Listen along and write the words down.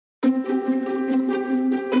I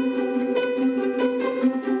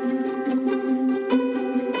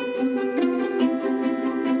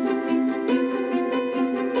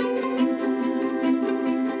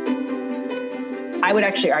would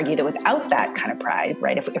actually argue that without that kind of pride,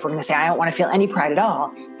 right, if we're going to say, I don't want to feel any pride at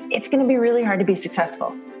all, it's going to be really hard to be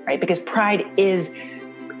successful, right? Because pride is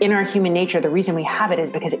in our human nature. The reason we have it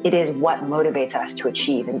is because it is what motivates us to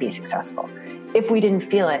achieve and be successful. If we didn't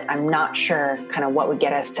feel it, I'm not sure kind of what would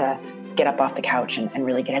get us to get up off the couch and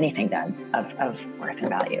really get anything done of worth and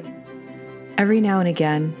value. Every now and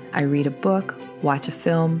again, I read a book, watch a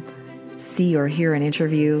film, see or hear an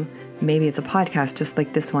interview. Maybe it's a podcast just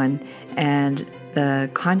like this one, and the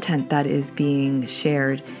content that is being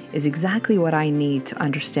shared is exactly what I need to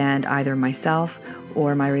understand either myself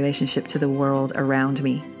or my relationship to the world around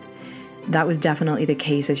me. That was definitely the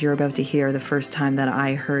case, as you're about to hear, the first time that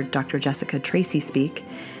I heard Dr. Jessica Tracy speak.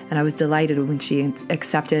 And I was delighted when she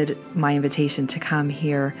accepted my invitation to come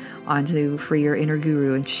here onto Free Your Inner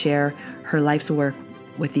Guru and share her life's work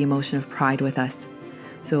with the emotion of pride with us.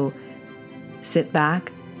 So sit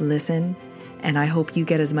back, listen, and I hope you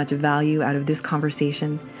get as much value out of this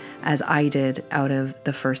conversation as I did out of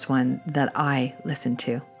the first one that I listened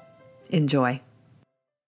to. Enjoy.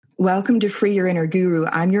 Welcome to Free Your Inner Guru.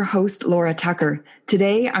 I'm your host, Laura Tucker.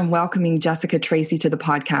 Today, I'm welcoming Jessica Tracy to the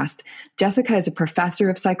podcast. Jessica is a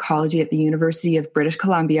professor of psychology at the University of British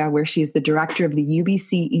Columbia, where she's the director of the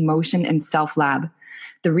UBC Emotion and Self Lab.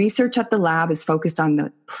 The research at the lab is focused on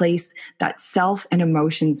the place that self and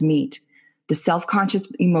emotions meet, the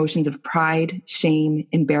self-conscious emotions of pride, shame,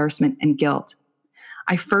 embarrassment, and guilt.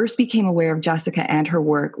 I first became aware of Jessica and her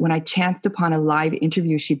work when I chanced upon a live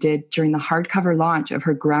interview she did during the hardcover launch of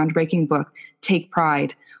her groundbreaking book, Take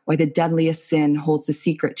Pride: Why the Deadliest Sin Holds the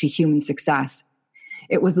Secret to Human Success.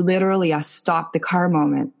 It was literally a stop the car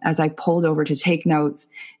moment as I pulled over to take notes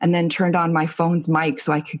and then turned on my phone's mic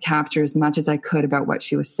so I could capture as much as I could about what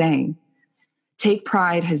she was saying. Take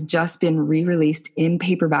Pride has just been re-released in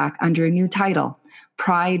paperback under a new title,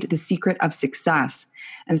 Pride: The Secret of Success.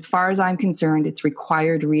 And as far as I'm concerned, it's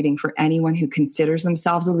required reading for anyone who considers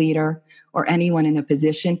themselves a leader or anyone in a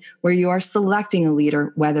position where you are selecting a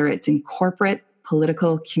leader, whether it's in corporate,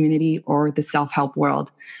 political, community, or the self-help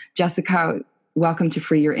world. Jessica, welcome to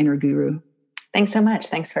Free Your Inner Guru. Thanks so much.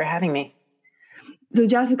 Thanks for having me. So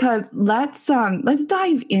Jessica, let's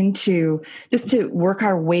dive into, just to work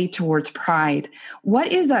our way towards pride.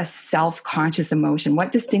 What is a self-conscious emotion?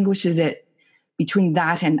 What distinguishes it between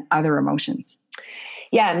that and other emotions?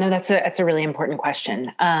 Yeah, no, that's a really important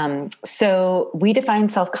question. So we define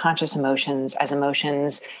self-conscious emotions as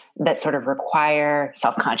emotions that sort of require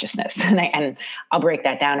self-consciousness. And I'll break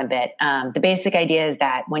that down a bit. The basic idea is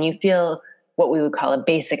that when you feel what we would call a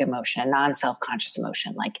basic emotion, a non-self-conscious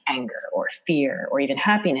emotion like anger or fear or even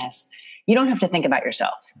happiness, you don't have to think about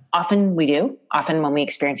yourself. Often we do. Often when we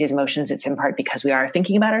experience these emotions, it's in part because we are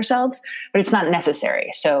thinking about ourselves, but it's not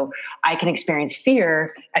necessary. So I can experience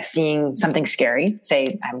fear at seeing something scary.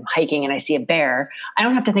 Say I'm hiking and I see a bear. I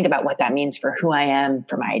don't have to think about what that means for who I am,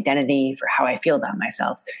 for my identity, for how I feel about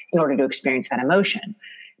myself in order to experience that emotion.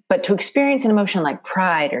 But to experience an emotion like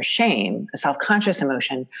pride or shame, a self-conscious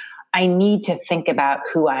emotion, I need to think about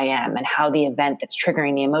who I am and how the event that's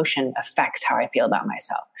triggering the emotion affects how I feel about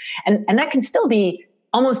myself. And that can still be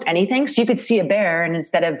almost anything. So you could see a bear and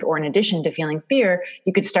in addition to feeling fear,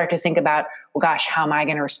 you could start to think about, well, gosh, how am I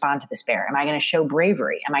going to respond to this bear? Am I going to show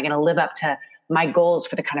bravery? Am I going to live up to my goals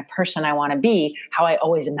for the kind of person I want to be, how I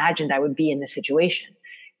always imagined I would be in this situation?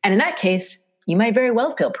 And in that case, you might very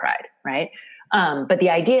well feel pride, right? But the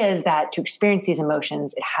idea is that to experience these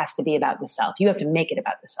emotions, it has to be about the self. You have to make it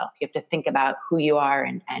about the self. You have to think about who you are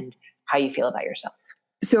and how you feel about yourself.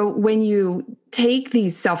 So when you take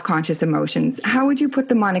these self-conscious emotions, how would you put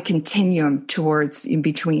them on a continuum towards in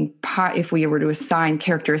between, if we were to assign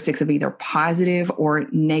characteristics of either positive or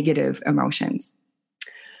negative emotions?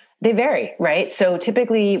 They vary, right? So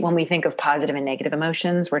typically when we think of positive and negative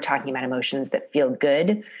emotions, we're talking about emotions that feel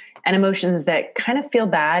good and emotions that kind of feel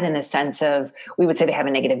bad in the sense of, we would say they have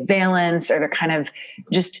a negative valence, or they're kind of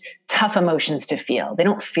just tough emotions to feel. They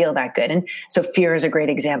don't feel that good. And so fear is a great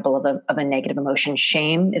example of a negative emotion.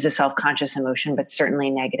 Shame is a self-conscious emotion, but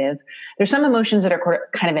certainly negative. There's some emotions that are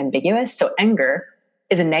kind of ambiguous. So anger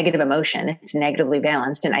is a negative emotion. It's negatively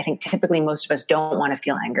valenced. And I think typically most of us don't want to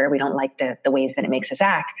feel anger. We don't like the ways that it makes us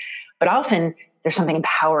act. But often there's something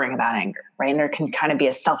empowering about anger, right? And there can kind of be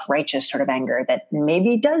a self-righteous sort of anger that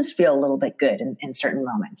maybe does feel a little bit good in certain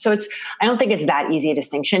moments. So I don't think it's that easy a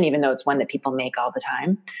distinction, even though it's one that people make all the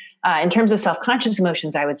time. In terms of self-conscious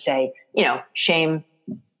emotions, I would say, shame,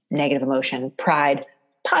 negative emotion, pride,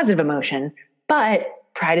 positive emotion. But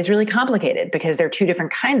pride is really complicated because there are two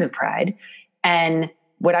different kinds of pride. And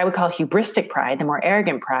what I would call hubristic pride, the more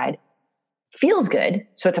arrogant pride, feels good.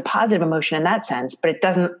 So it's a positive emotion in that sense, but it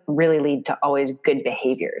doesn't really lead to always good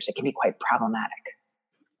behaviors. It can be quite problematic.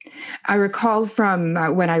 I recall from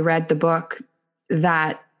when I read the book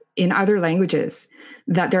that in other languages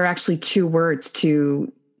that there are actually two words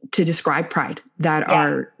to describe pride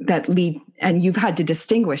that lead, and you've had to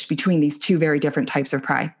distinguish between these two very different types of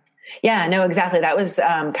pride. Yeah, no, exactly. That was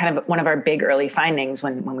kind of one of our big early findings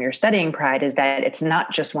when we were studying pride, is that it's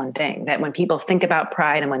not just one thing, that when people think about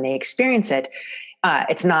pride and when they experience it,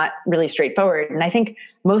 it's not really straightforward. And I think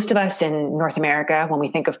most of us in North America, when we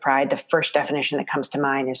think of pride, the first definition that comes to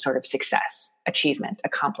mind is sort of success, achievement,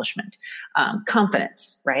 accomplishment,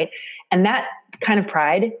 confidence, right? And that kind of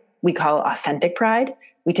pride we call authentic pride.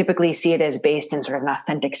 We typically see it as based in sort of an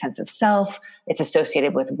authentic sense of self. It's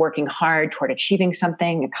associated with working hard toward achieving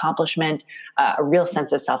something, accomplishment, a real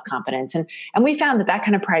sense of self-confidence. And we found that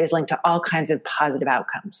kind of pride is linked to all kinds of positive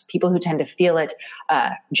outcomes. People who tend to feel it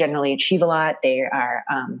generally achieve a lot. They are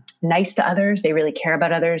nice to others. They really care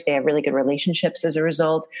about others. They have really good relationships as a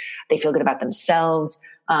result. They feel good about themselves.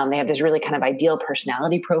 They have this really kind of ideal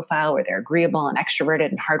personality profile where they're agreeable and extroverted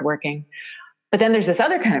and hardworking. But then there's this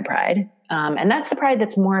other kind of pride, and that's the pride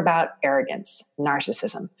that's more about arrogance,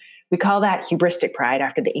 narcissism. We call that hubristic pride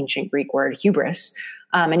after the ancient Greek word hubris.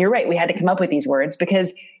 And you're right, we had to come up with these words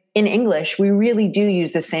because in English, we really do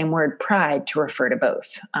use the same word pride to refer to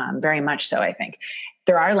both, very much so, I think.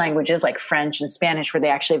 There are languages like French and Spanish where they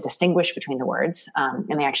actually have distinguished between the words,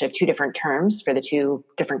 and they actually have two different terms for the two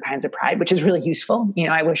different kinds of pride, which is really useful. You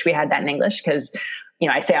know, I wish we had that in English because, you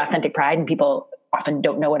know, I say authentic pride and people often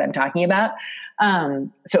don't know what I'm talking about. So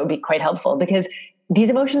it would be quite helpful because these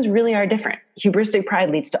emotions really are different. Hubristic pride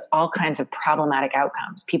leads to all kinds of problematic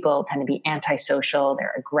outcomes. People tend to be antisocial.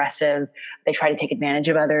 They're aggressive. They try to take advantage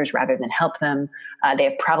of others rather than help them. They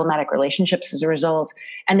have problematic relationships as a result.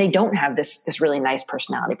 And they don't have this really nice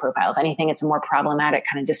personality profile. If anything, it's a more problematic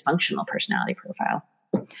kind of dysfunctional personality profile.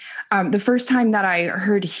 The first time that I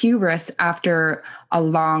heard hubris after a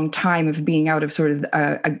long time of being out of sort of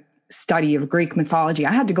a study of Greek mythology,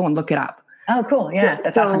 I had to go and look it up. Oh, cool. Yeah,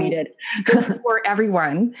 that's awesome you did. Just for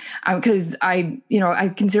everyone, because I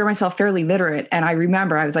consider myself fairly literate. And I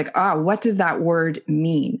remember I was like, what does that word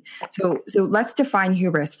mean? So let's define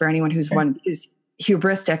hubris for anyone who's one, because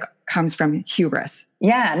hubristic comes from hubris.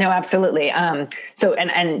 Yeah, no, absolutely. So,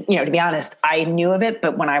 and you know, to be honest, I knew of it,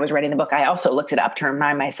 but when I was writing the book, I also looked it up to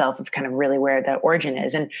remind myself of kind of really where the origin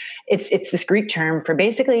is. And it's this Greek term for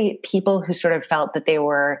basically people who sort of felt that they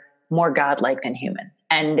were more godlike than human.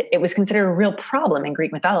 And it was considered a real problem in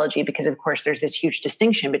Greek mythology because, of course, there's this huge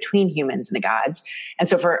distinction between humans and the gods. And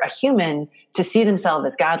so for a human to see themselves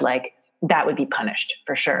as godlike, that would be punished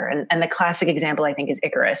for sure. And the classic example, I think, is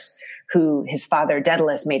Icarus, who his father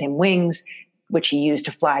Daedalus made him wings, which he used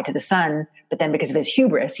to fly to the sun. But then because of his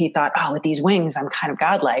hubris, he thought, with these wings, I'm kind of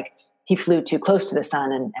godlike. He flew too close to the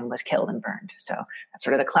sun and was killed and burned. So that's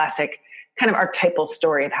sort of the classic kind of archetypal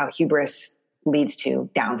story of how hubris leads to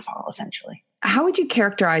downfall, essentially. How would you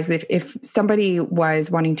characterize if somebody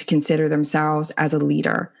was wanting to consider themselves as a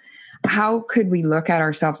leader? How could we look at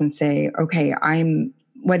ourselves and say, okay,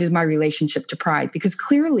 what is my relationship to pride? Because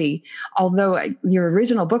clearly, although your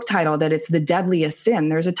original book title that it's the deadliest sin,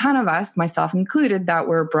 there's a ton of us, myself included, that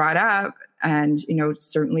were brought up, and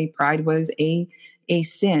certainly pride was a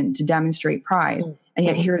sin to demonstrate pride, and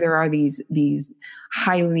yet here there are these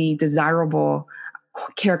highly desirable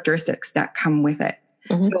characteristics that come with it.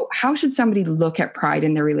 Mm-hmm. So how should somebody look at pride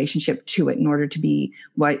in their relationship to it in order to be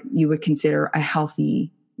what you would consider a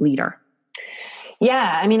healthy leader?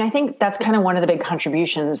 Yeah, I mean, I think that's kind of one of the big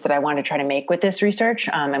contributions that I want to try to make with this research,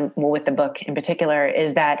 and with the book in particular,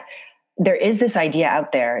 is that there is this idea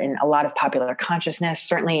out there in a lot of popular consciousness,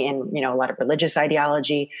 certainly in a lot of religious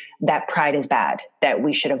ideology, that pride is bad, that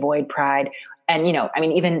we should avoid pride. And,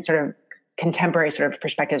 even sort of contemporary sort of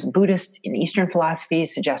perspectives, Buddhist and Eastern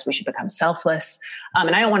philosophies suggest we should become selfless.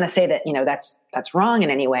 And I don't want to say that, that's wrong in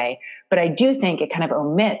any way, but I do think it kind of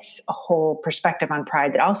omits a whole perspective on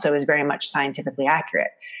pride that also is very much scientifically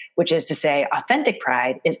accurate, which is to say authentic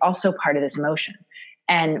pride is also part of this emotion.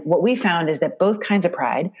 And what we found is that both kinds of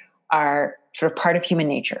pride are sort of part of human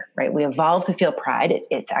nature, right? We evolved to feel pride.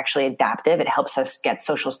 It's actually adaptive. It helps us get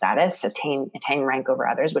social status, attain rank over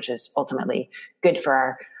others, which is ultimately good for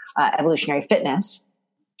our evolutionary fitness.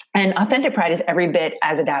 And authentic pride is every bit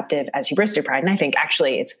as adaptive as hubristic pride. And I think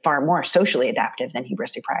actually it's far more socially adaptive than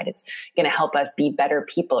hubristic pride. It's going to help us be better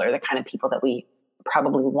people, or the kind of people that we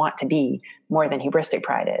probably want to be, more than hubristic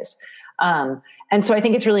pride is. And so I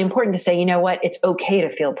think it's really important to say, it's okay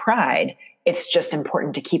to feel pride. It's just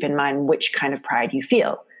important to keep in mind which kind of pride you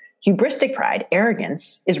feel. Hubristic pride,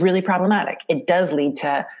 arrogance, is really problematic. It does lead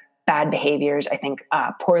to bad behaviors. I think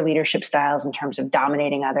poor leadership styles in terms of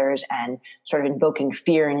dominating others and sort of invoking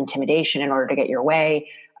fear and intimidation in order to get your way,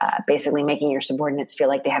 basically making your subordinates feel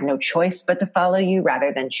like they have no choice but to follow you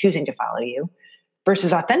rather than choosing to follow you,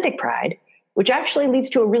 versus authentic pride, which actually leads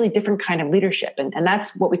to a really different kind of leadership. And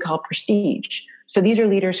that's what we call prestige. So these are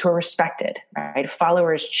leaders who are respected, right?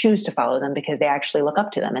 Followers choose to follow them because they actually look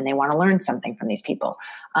up to them and they want to learn something from these people.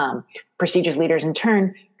 Prestigious leaders, in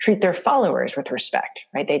turn, treat their followers with respect,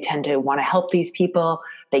 right? They tend to want to help these people.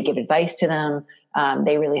 They give advice to them.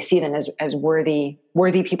 They really see them as worthy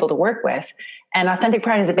people to work with. And authentic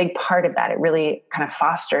pride is a big part of that. It really kind of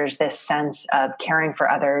fosters this sense of caring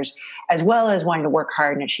for others, as well as wanting to work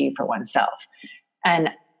hard and achieve for oneself. And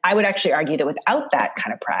I would actually argue that without that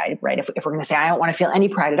kind of pride, right, if we're going to say, I don't want to feel any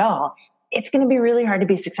pride at all, it's going to be really hard to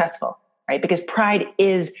be successful, right? Because pride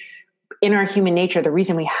is, in our human nature, the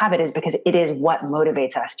reason we have it is because it is what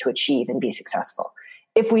motivates us to achieve and be successful.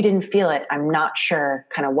 If we didn't feel it, I'm not sure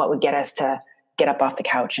kind of what would get us to get up off the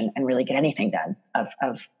couch and really get anything done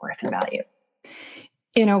of worth and value.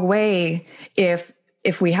 In a way, if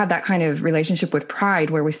we had that kind of relationship with pride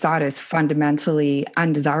where we saw it as fundamentally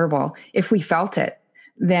undesirable, if we felt it,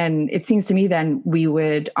 then it seems to me then we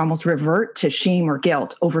would almost revert to shame or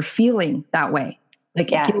guilt over feeling that way, like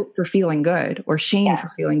guilt for feeling good or shame for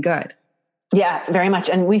feeling good. Yeah, very much.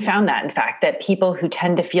 And we found that, in fact, that people who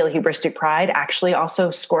tend to feel hubristic pride actually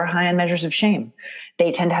also score high on measures of shame.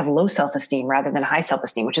 They tend to have low self-esteem rather than high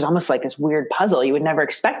self-esteem, which is almost like this weird puzzle. You would never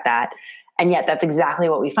expect that. And yet that's exactly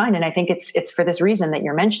what we find. And I think it's for this reason that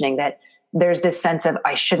you're mentioning, that there's this sense of,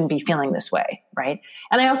 I shouldn't be feeling this way, right?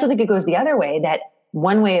 And I also think it goes the other way, that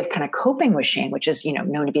one way of kind of coping with shame, which is,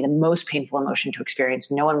 known to be the most painful emotion to experience.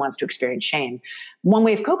 No one wants to experience shame. One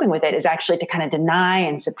way of coping with it is actually to kind of deny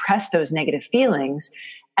and suppress those negative feelings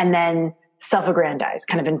and then self-aggrandize,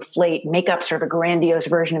 kind of inflate, make up sort of a grandiose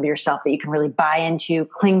version of yourself that you can really buy into,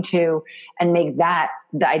 cling to, and make that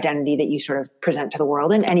the identity that you sort of present to the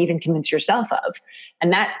world and even convince yourself of.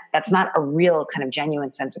 And that's not a real kind of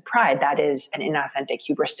genuine sense of pride. That is an inauthentic,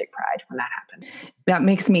 hubristic pride when that happens. That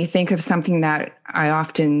makes me think of something that I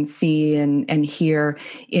often see and hear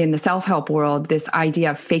in the self-help world, this idea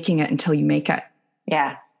of faking it until you make it.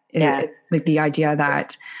 Yeah. Like the idea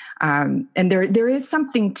that, and there is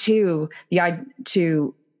something to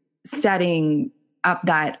setting up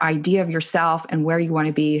that idea of yourself and where you want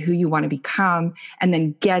to be, who you want to become, and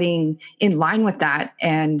then getting in line with that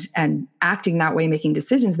and acting that way, making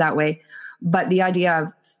decisions that way. But the idea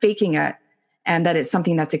of faking it and that it's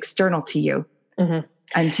something that's external to you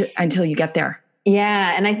until you get there.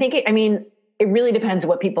 Yeah. And I think, it really depends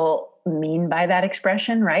what people mean by that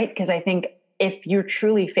expression, right? Because I think if you're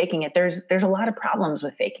truly faking it, there's a lot of problems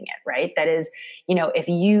with faking it, right? That is, if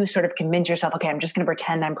you sort of convince yourself, okay, I'm just going to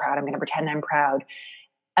pretend I'm proud. I'm going to pretend I'm proud.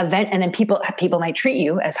 And then people might treat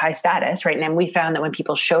you as high status, right? And we found that when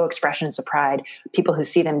people show expressions of pride, people who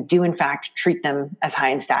see them do in fact treat them as high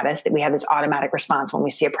in status, that we have this automatic response when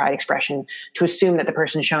we see a pride expression to assume that the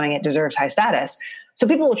person showing it deserves high status. So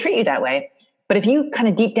people will treat you that way. But if you kind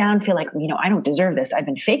of deep down feel like, I don't deserve this, I've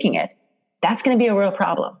been faking it, that's going to be a real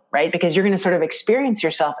problem, right? Because you're going to sort of experience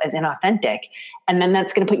yourself as inauthentic. And then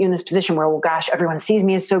that's going to put you in this position where, well, gosh, everyone sees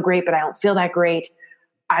me as so great, but I don't feel that great.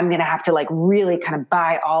 I'm going to have to really kind of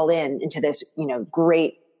buy all into this,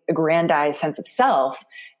 great aggrandized sense of self.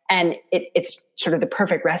 And it's sort of the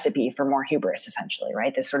perfect recipe for more hubris, essentially,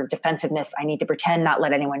 right? This sort of defensiveness. I need to pretend, not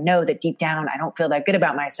let anyone know that deep down, I don't feel that good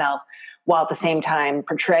about myself, while at the same time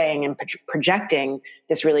portraying and projecting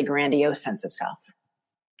this really grandiose sense of self.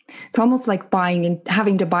 It's almost like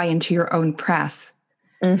having to buy into your own press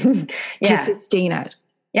to sustain it.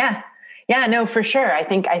 Yeah. Yeah, no, for sure. I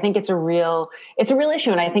think it's a real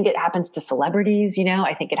issue. And I think it happens to celebrities,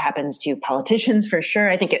 I think it happens to politicians for sure.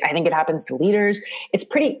 I think it happens to leaders. It's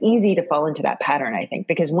pretty easy to fall into that pattern, I think,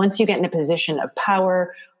 because once you get in a position of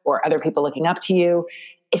power or other people looking up to you,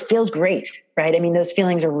 it feels great, right? Those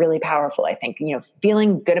feelings are really powerful. I think,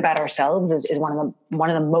 feeling good about ourselves is one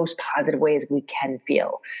of the most positive ways we can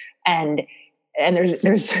feel. And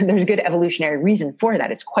there's good evolutionary reason for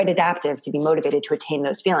that. It's quite adaptive to be motivated to attain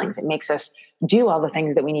those feelings. It makes us do all the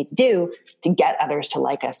things that we need to do to get others to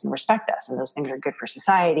like us and respect us. And those things are good for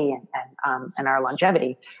society and our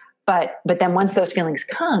longevity. But then once those feelings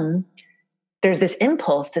come, there's this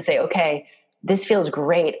impulse to say, okay, this feels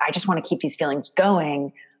great. I just want to keep these feelings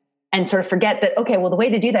going, and sort of forget that, okay, well, the way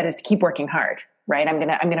to do that is to keep working hard, right? I'm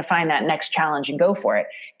going to find that next challenge and go for it.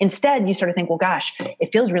 Instead, you sort of think, well, gosh,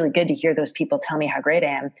 it feels really good to hear those people tell me how great I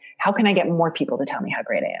am. How can I get more people to tell me how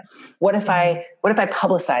great I am? What if I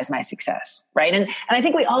publicize my success, right? And I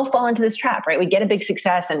think we all fall into this trap, right? We get a big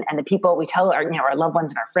success and the people we tell our, our loved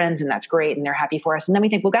ones and our friends, and that's great. And they're happy for us. And then we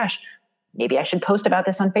think, well, gosh, maybe I should post about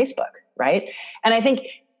this on Facebook, right? And I think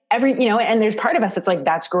and there's part of us that's like,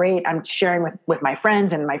 that's great. I'm sharing with my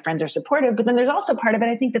friends and my friends are supportive. But then there's also part of it,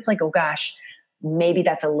 I think, that's like, oh gosh, maybe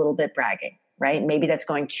that's a little bit bragging, right? Maybe that's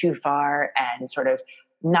going too far and sort of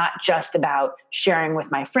not just about sharing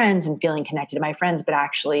with my friends and feeling connected to my friends, but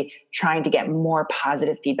actually trying to get more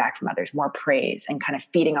positive feedback from others, more praise, and kind of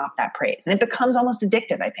feeding off that praise. And it becomes almost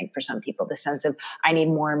addictive, I think, for some people, the sense of I need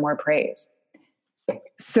more and more praise.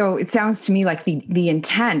 So it sounds to me like the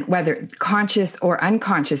intent, whether conscious or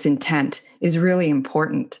unconscious intent, is really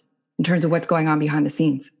important in terms of what's going on behind the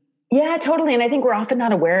scenes. Yeah, totally. And I think we're often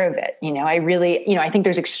not aware of it. I think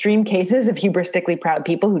there's extreme cases of hubristically proud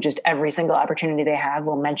people who just every single opportunity they have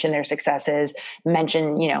will mention their successes,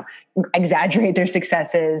 exaggerate their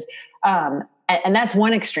successes. And that's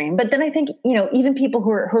one extreme. But then I think, even people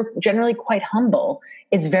who are generally quite humble,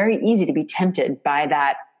 it's very easy to be tempted by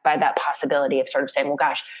that possibility of sort of saying, well,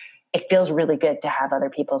 gosh, it feels really good to have other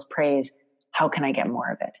people's praise. How can I get more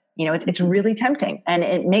of it? It's really tempting, and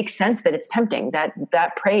it makes sense that it's tempting.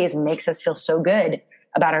 That praise makes us feel so good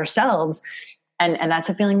about ourselves. And that's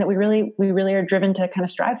a feeling that we really are driven to kind of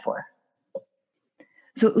strive for.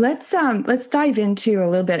 So let's dive into a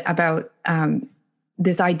little bit about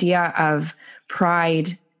this idea of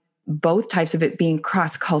pride, both types of it being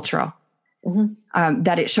cross-cultural,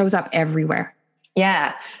 that it shows up everywhere.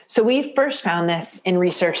 Yeah. So we first found this in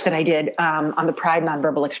research that I did on the pride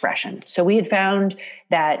nonverbal expression. So we had found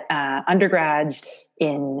that undergrads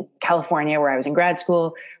in California, where I was in grad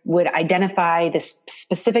school, would identify this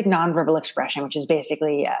specific nonverbal expression, which is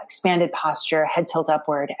basically expanded posture, head tilt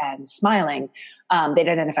upward, and smiling. They'd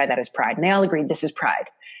identify that as pride. And they all agreed this is pride.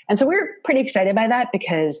 And so we were pretty excited by that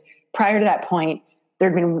because prior to that point, there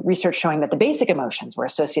had been research showing that the basic emotions were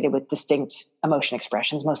associated with distinct emotion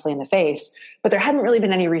expressions, mostly in the face, but there hadn't really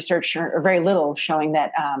been any research or very little showing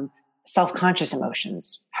that self-conscious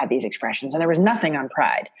emotions had these expressions, and there was nothing on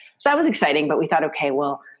pride. So that was exciting, but we thought, okay,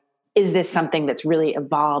 well, is this something that's really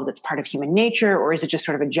evolved, that's part of human nature, or is it just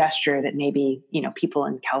sort of a gesture that maybe, people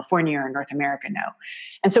in California or North America know?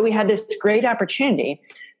 And so we had this great opportunity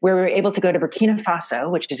where we were able to go to Burkina Faso,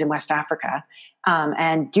 which is in West Africa,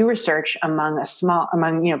 and do research among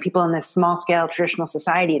people in this small scale traditional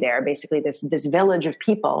society there, basically this village of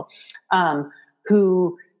people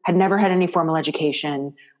who had never had any formal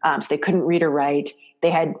education, so they couldn't read or write. They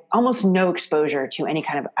had almost no exposure to any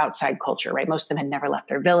kind of outside culture, right? Most of them had never left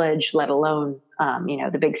their village, let alone,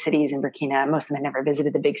 the big cities in Burkina. Most of them had never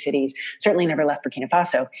visited the big cities, certainly never left Burkina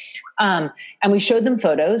Faso. And we showed them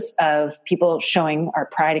photos of people showing our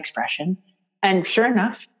pride expression. And sure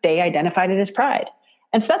enough, they identified it as pride.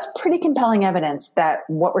 And so that's pretty compelling evidence that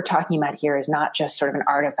what we're talking about here is not just sort of an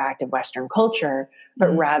artifact of Western culture,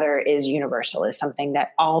 but rather is universal, is something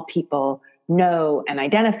that all people know and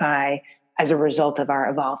identify as a result of our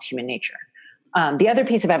evolved human nature. The other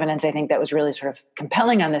piece of evidence I think that was really sort of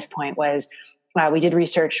compelling on this point was we did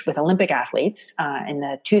research with Olympic athletes in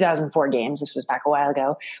the 2004 games. This was back a while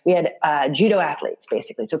ago. We had judo athletes,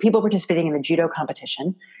 basically. So people participating in the judo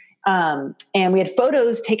competition. And we had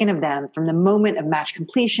photos taken of them from the moment of match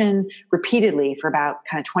completion repeatedly for about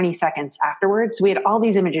kind of 20 seconds afterwards. So we had all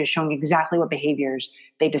these images showing exactly what behaviors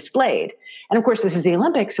they displayed. And of course, this is the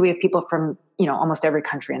Olympics. So we have people from, almost every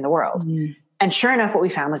country in the world. Mm. And sure enough, what we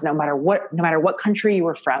found was no matter what country you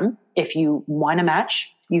were from, if you won a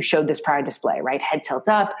match, you showed this pride display, right? Head tilt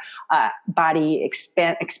up, body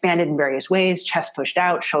expanded in various ways, chest pushed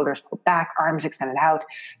out, shoulders pulled back, arms extended out.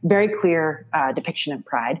 Very clear depiction of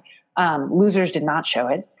pride. Losers did not show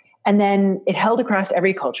it. And then it held across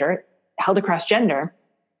every culture, held across gender.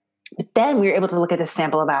 But then we were able to look at this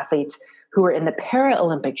sample of athletes who were in the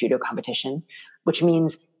Paralympic judo competition, which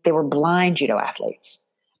means they were blind judo athletes.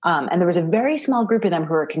 And there was a very small group of them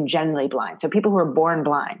who were congenitally blind. So people who were born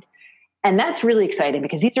blind. And that's really exciting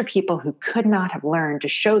because these are people who could not have learned to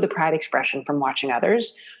show the pride expression from watching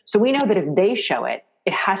others. So we know that if they show it,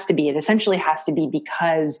 it essentially has to be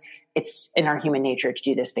because it's in our human nature to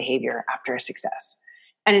do this behavior after a success.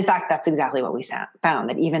 And in fact, that's exactly what we found,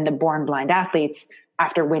 that even the born blind athletes,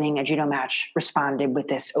 after winning a judo match, responded with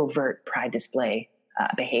this overt pride display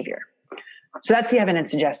behavior. So that's the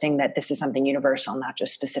evidence suggesting that this is something universal, not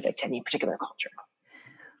just specific to any particular culture.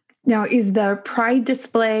 Now, is the pride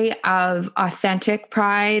display of authentic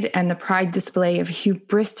pride and the pride display of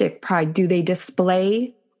hubristic pride, do they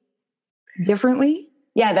display differently?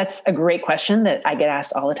 Yeah, that's a great question that I get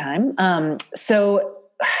asked all the time. So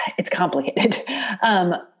it's complicated.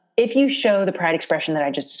 If you show the pride expression that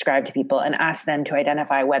I just described to people and ask them to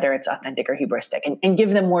identify whether it's authentic or hubristic, and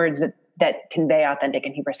give them words that convey authentic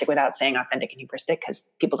and hubristic without saying authentic and hubristic,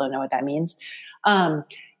 because people don't know what that means,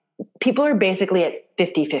 people are basically at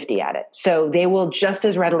 50-50 at it. So they will just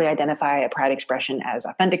as readily identify a pride expression as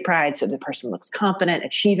authentic pride, so the person looks confident,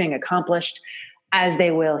 achieving, accomplished, as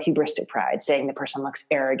they will hubristic pride, saying the person looks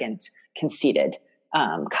arrogant, conceited,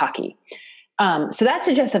 cocky. So that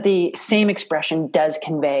suggests that the same expression does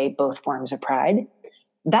convey both forms of pride.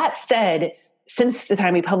 That said, since the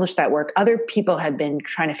time we published that work, other people have been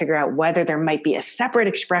trying to figure out whether there might be a separate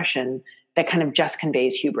expression that kind of just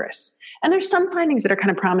conveys hubris. And there's some findings that are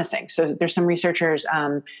kind of promising. So there's some researchers,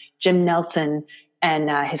 Jim Nelson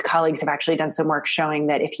and his colleagues have actually done some work showing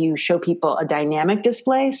that if you show people a dynamic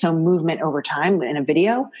display, so movement over time in a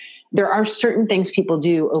video, there are certain things people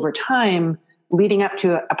do over time leading up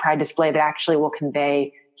to a pride display that actually will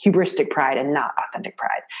convey hubristic pride and not authentic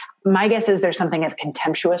pride. My guess is there's something of a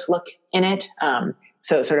contemptuous look in it.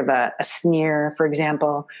 So sort of a sneer, for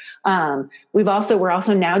example. We're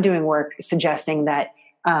also now doing work suggesting that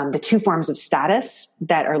the two forms of status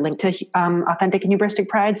that are linked to authentic and hubristic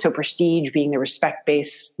pride, so prestige being the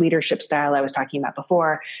respect-based leadership style I was talking about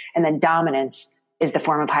before, and then dominance is the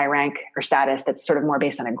form of high rank or status that's sort of more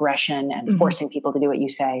based on aggression and forcing people to do what you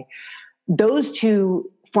say. Those two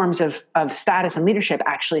forms of status and leadership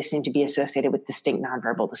actually seem to be associated with distinct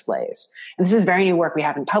nonverbal displays. And this is very new work we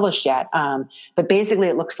haven't published yet, but basically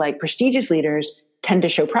it looks like prestigious leaders tend to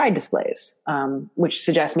show pride displays, which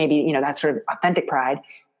suggests maybe, that's sort of authentic pride.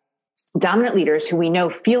 Dominant leaders who we know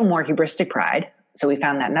feel more hubristic pride, so we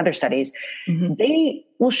found that in other studies, they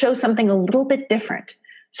will show something a little bit different.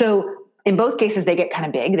 So in both cases, they get kind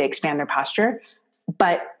of big, they expand their posture,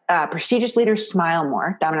 but prestigious leaders smile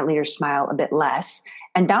more, dominant leaders smile a bit less,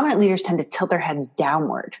 and dominant leaders tend to tilt their heads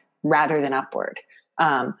downward rather than upward,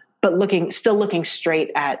 but still looking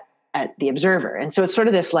straight at the observer. And so it's sort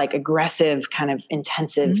of this like aggressive kind of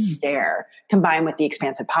intensive stare combined with the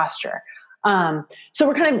expansive posture. So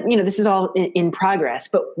we're kind of, this is all in progress,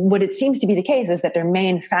 but what it seems to be the case is that there may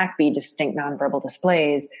in fact be distinct nonverbal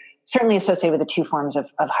displays, certainly associated with the two forms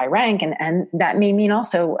of high rank. And that may mean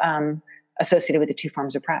also associated with the two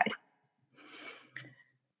forms of pride.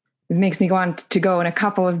 This makes me want to go in a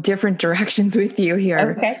couple of different directions with you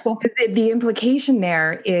here. Okay, cool. The implication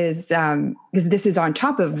there is, because this is on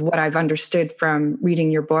top of what I've understood from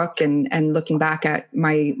reading your book and looking back at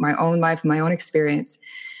my own life, my own experience.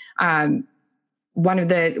 One of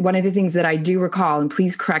the things that I do recall, and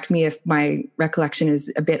please correct me if my recollection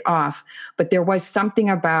is a bit off, but there was something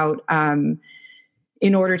about,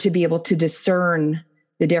 in order to be able to discern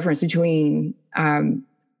the difference between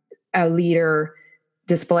a leader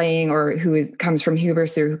displaying or comes from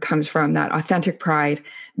hubris or who comes from that authentic pride,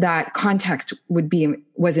 that context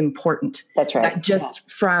was important. That's right. That just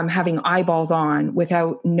from having eyeballs on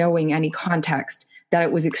without knowing any context, that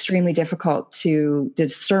it was extremely difficult to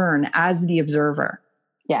discern as the observer.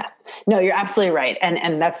 Yeah, no, you're absolutely right.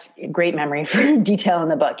 And that's great memory for detail in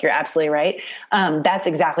the book. You're absolutely right. That's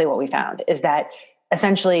exactly what we found, is that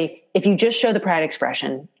essentially, if you just show the pride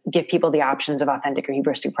expression, give people the options of authentic or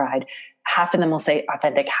hubristic pride, half of them will say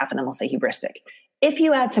authentic, half of them will say hubristic. If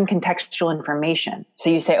you add some contextual information, so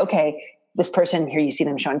you say, okay, this person here, you see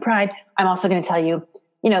them showing pride, I'm also going to tell you,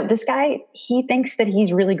 this guy, he thinks that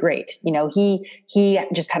he's really great. He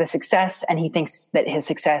just had a success and he thinks that his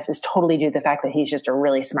success is totally due to the fact that he's just a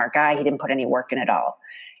really smart guy. He didn't put any work in at all.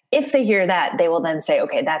 If they hear that, they will then say,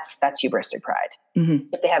 okay, that's hubristic pride.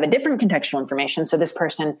 If they have a different contextual information, so this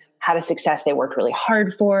person had a success they worked really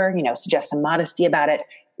hard for, suggest some modesty about it,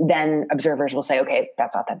 then observers will say, okay,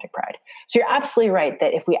 that's authentic pride. So you're absolutely right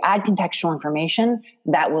that if we add contextual information,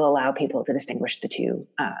 that will allow people to distinguish the two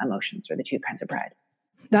emotions or the two kinds of pride.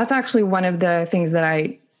 That's actually one of the things that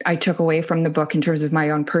I took away from the book in terms of my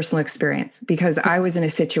own personal experience, because I was in a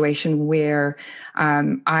situation where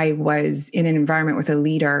I was in an environment with a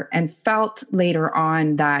leader and felt later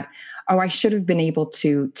on that, I should have been able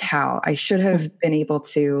to tell. I should have been able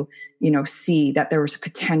to, see that there was a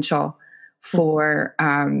potential for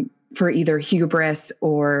either hubris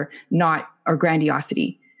or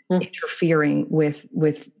grandiosity interfering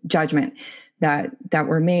with judgment that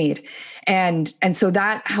were made. And so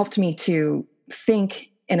that helped me to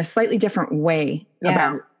think in a slightly different way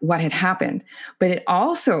about what had happened. But it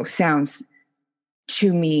also sounds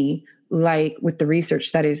to me like, with the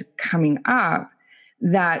research that is coming up,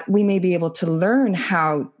 that we may be able to learn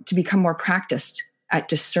how to become more practiced at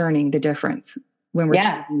discerning the difference when we're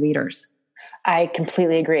choosing leaders. I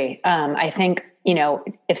completely agree. I think,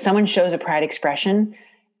 if someone shows a pride expression,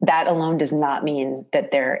 that alone does not mean that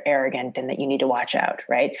they're arrogant and that you need to watch out,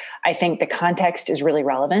 right? I think the context is really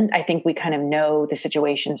relevant. I think we kind of know the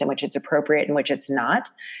situations in which it's appropriate and which it's not.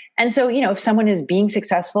 And so, if someone is being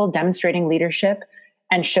successful, demonstrating leadership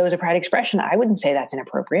and shows a pride expression, I wouldn't say that's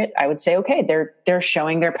inappropriate. I would say, okay, they're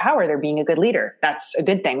showing their power. They're being a good leader. That's a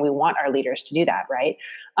good thing. We want our leaders to do that, right?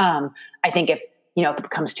 I think if it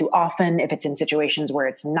becomes too often, if it's in situations where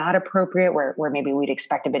it's not appropriate, where maybe we'd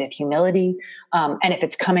expect a bit of humility, and if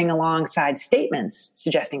it's coming alongside statements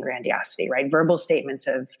suggesting grandiosity, right? Verbal statements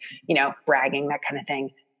of, bragging, that kind of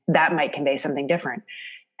thing, that might convey something different.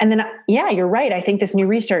 And then, yeah, you're right. I think this new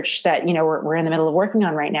research that, we're in the middle of working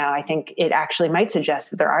on right now, I think it actually might suggest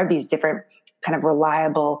that there are these different kind of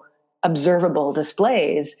reliable, observable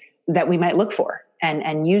displays that we might look for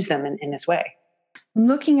and use them in this way.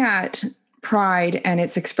 Looking at pride and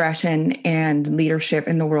its expression and leadership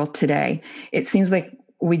in the world today, it seems like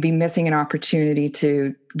we'd be missing an opportunity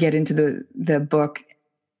to get into the book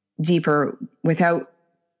deeper without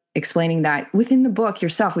explaining that within the book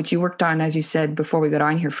yourself, which you worked on, as you said before we got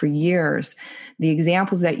on here, for years. The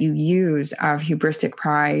examples that you use of hubristic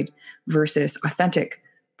pride versus authentic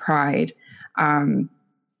pride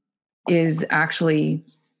is actually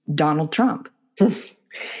Donald Trump.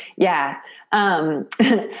 Yeah. Well,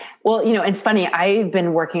 it's funny. I've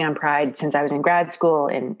been working on pride since I was in grad school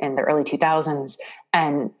in the early 2000s.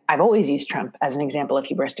 And I've always used Trump as an example of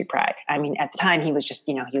hubristic pride. I mean, at the time he was just,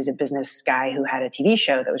 he was a business guy who had a TV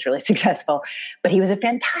show that was really successful, but he was a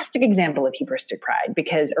fantastic example of hubristic pride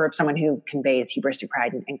or of someone who conveys hubristic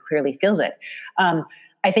pride and clearly feels it.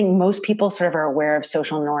 I think most people sort of are aware of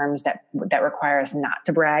social norms that require us not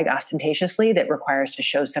to brag ostentatiously, that require us to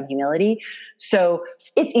show some humility. So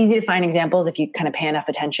it's easy to find examples if you kind of pay enough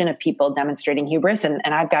attention of people demonstrating hubris. And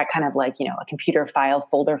I've got kind of like, a computer file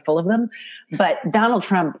folder full of them. But Donald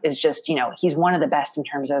Trump is just, he's one of the best in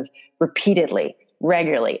terms of repeatedly,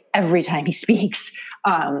 regularly, every time he speaks,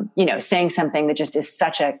 saying something that just is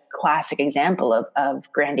such a classic example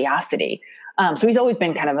of grandiosity. So he's always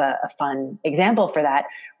been kind of a fun example for that.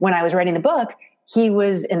 When I was writing the book, he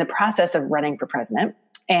was in the process of running for president.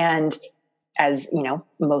 And as,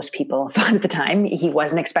 most people thought at the time, he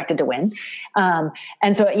wasn't expected to win.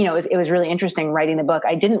 And so, it was really interesting writing the book.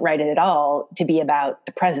 I didn't write it at all to be about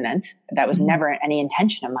the president. That was never any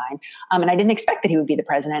intention of mine. And I didn't expect that he would be the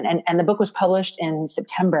president. And the book was published in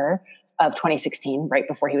September of 2016, right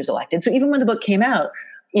before he was elected. So even when the book came out,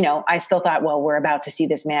 I still thought, well, we're about to see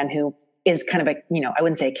this man who is kind of a, I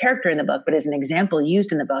wouldn't say a character in the book, but as an example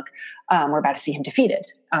used in the book, we're about to see him defeated.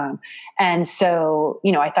 And so,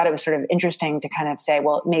 I thought it was sort of interesting to kind of say,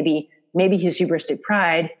 well, maybe his hubristic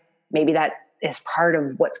pride, maybe that is part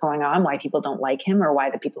of what's going on, why people don't like him, or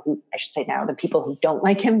why the people who don't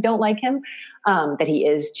like him, that he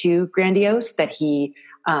is too grandiose, that he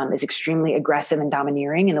is extremely aggressive and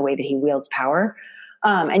domineering in the way that he wields power.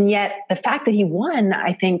 And yet the fact that he won,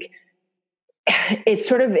 I think,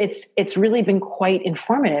 it's really been quite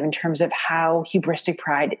informative in terms of how hubristic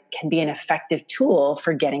pride can be an effective tool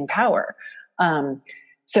for getting power.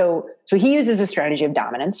 So he uses a strategy of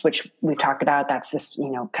dominance, which we've talked about. That's this,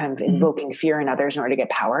 kind of invoking fear in others in order to get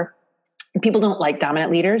power. People don't like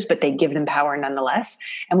dominant leaders, but they give them power nonetheless.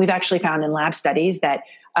 And we've actually found in lab studies that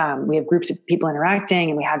we have groups of people interacting,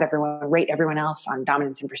 and we have everyone rate everyone else on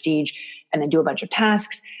dominance and prestige, and then do a bunch of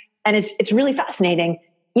tasks. And it's really fascinating.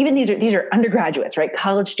 Even these are undergraduates, right?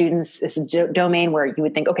 College students. It's a domain where you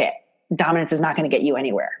would think, okay, dominance is not going to get you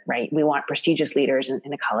anywhere, right? We want prestigious leaders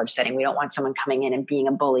in a college setting. We don't want someone coming in and being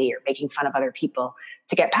a bully or making fun of other people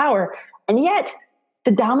to get power. And yet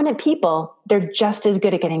the dominant people, they're just as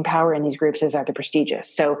good at getting power in these groups as are the prestigious.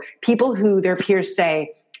 So people who their peers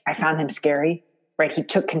say, I found him scary, right? He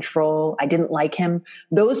took control. I didn't like him.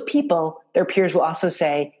 Those people, their peers will also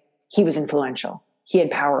say he was influential. He had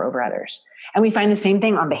power over others. And we find the same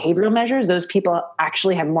thing on behavioral measures. Those people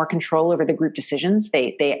actually have more control over the group decisions.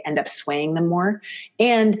 They end up swaying them more.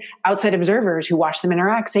 And outside observers who watch them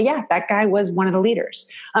interact say, yeah, that guy was one of the leaders.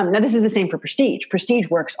 Now, this is the same for prestige. Prestige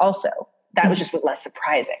works also. That was less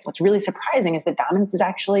surprising. What's really surprising is that dominance is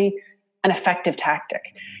actually an effective tactic.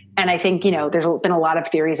 And I think, there's been a lot of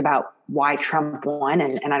theories about why Trump won.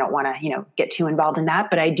 And I don't want to, get too involved in that.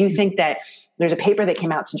 But I do think that there's a paper that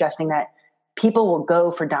came out suggesting that people will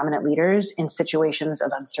go for dominant leaders in situations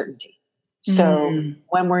of uncertainty. So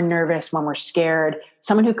when we're nervous, when we're scared,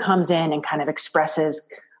 someone who comes in and kind of expresses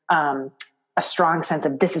a strong sense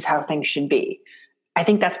of this is how things should be. I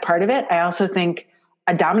think that's part of it. I also think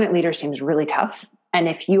a dominant leader seems really tough. And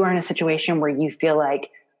if you are in a situation where you feel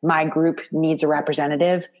like my group needs a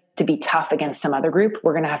representative, to be tough against some other group.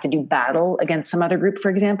 We're going to have to do battle against some other group, for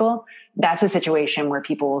example. That's a situation where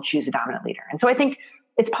people will choose a dominant leader. And so I think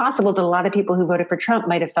it's possible that a lot of people who voted for Trump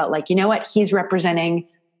might have felt like, you know what, he's representing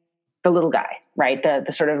the little guy, right?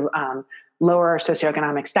 The sort of lower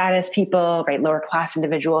socioeconomic status people, right? Lower class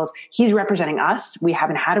individuals. He's representing us. We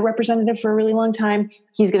haven't had a representative for a really long time.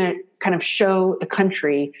 He's going to kind of show the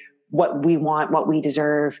country what we want, what we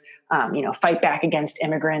deserve, fight back against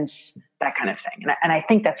immigrants, that kind of thing. And I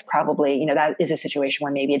think that's probably, that is a situation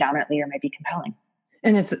where maybe a dominant leader might be compelling.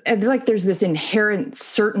 And it's like there's this inherent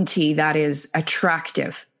certainty that is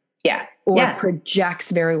attractive. Yeah. Or projects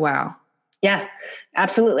very well. Yeah,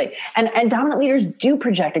 absolutely. And dominant leaders do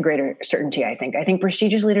project a greater certainty, I think. I think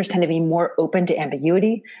prestigious leaders tend to be more open to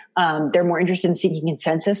ambiguity. They're more interested in seeking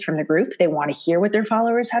consensus from the group. They want to hear what their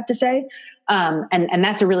followers have to say. And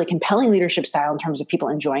that's a really compelling leadership style in terms of people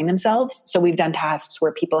enjoying themselves. So we've done tasks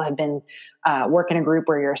where people have been work in a group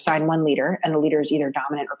where you're assigned one leader and the leader is either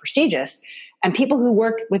dominant or prestigious. And people who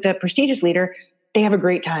work with a prestigious leader, they have a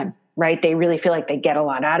great time, right? They really feel like they get a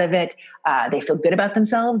lot out of it. They feel good about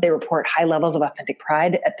themselves. They report high levels of authentic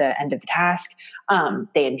pride at the end of the task.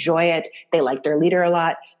 They enjoy it. They like their leader a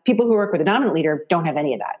lot. People who work with a dominant leader don't have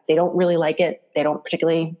any of that. They don't really like it. They don't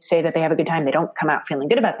particularly say that they have a good time. They don't come out feeling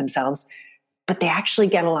good about themselves, but they actually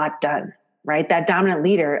get a lot lot right? That dominant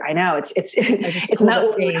leader, I know it's not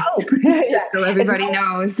what we would hope. Just so everybody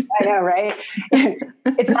knows. I know, right?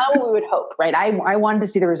 It's not what we would hope, right? I wanted to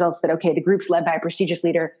see the results that, okay, the groups led by a prestigious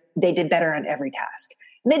leader, they did better on every task.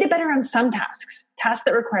 And they did better on some tasks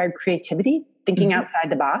that required creativity, thinking outside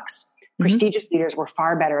the box. Prestigious leaders were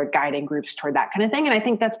far better at guiding groups toward that kind of thing. And I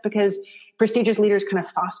think that's because prestigious leaders kind of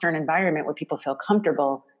foster an environment where people feel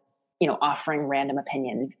comfortable, offering random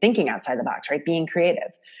opinions, thinking outside the box, right? Being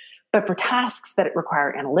creative. But for tasks that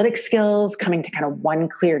require analytic skills, coming to kind of one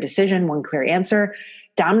clear decision, one clear answer,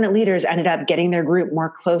 dominant leaders ended up getting their group more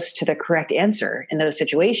close to the correct answer in those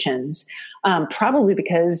situations, probably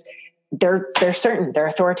because they're certain, they're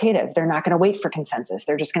authoritative. They're not going to wait for consensus.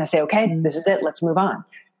 They're just going to say, okay, this is it, let's move on.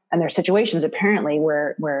 And there's situations apparently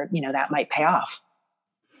where that might pay off.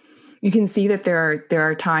 You can see that there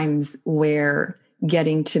are times where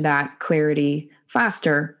getting to that clarity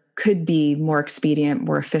faster could be more expedient,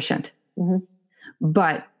 more efficient.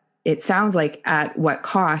 But it sounds like at what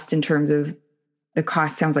cost in terms of the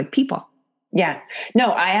cost sounds like people. Yeah, no,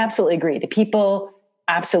 I absolutely agree. The people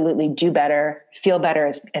absolutely do better, feel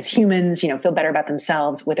better as humans, feel better about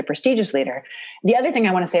themselves with a prestigious leader. The other thing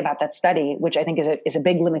I want to say about that study, which I think is a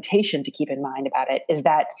big limitation to keep in mind about it, is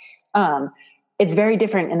that it's very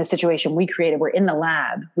different in the situation we created. We're in the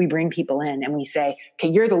lab, we bring people in and we say, okay,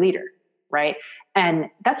 you're the leader, right? And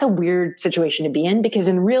that's a weird situation to be in because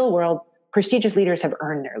in the real world, prestigious leaders have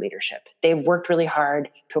earned their leadership. They've worked really hard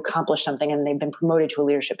to accomplish something and they've been promoted to a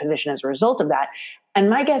leadership position as a result of that. And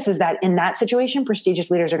my guess is that in that situation,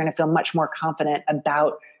 prestigious leaders are going to feel much more confident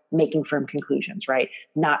about making firm conclusions, right?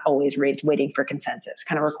 Not always waiting for consensus,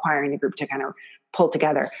 kind of requiring the group to kind of pull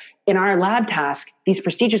together. In our lab task, these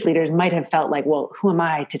prestigious leaders might have felt like, well, who am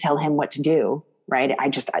I to tell him what to do? Right?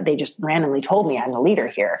 They just randomly told me I'm the leader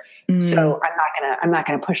here. So I'm not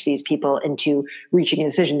going to push these people into reaching a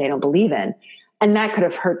decision they don't believe in. And that could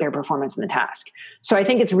have hurt their performance in the task. So I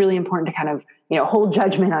think it's really important to kind of, hold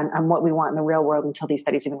judgment on what we want in the real world until these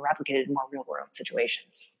studies have been replicated in more real world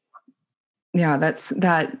situations. Yeah, that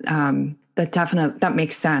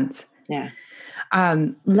makes sense. Yeah.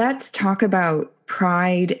 Let's talk about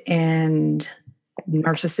pride and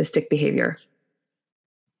narcissistic behavior.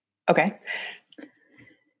 Okay.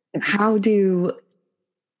 How do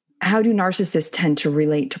narcissists tend to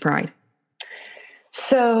relate to pride?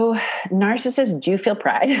 So narcissists do feel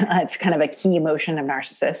pride. It's kind of a key emotion of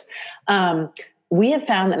narcissists. We have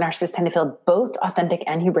found that narcissists tend to feel both authentic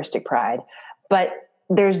and hubristic pride, but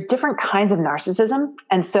there's different kinds of narcissism.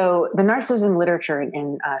 And so the narcissism literature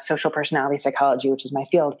in social personality psychology, which is my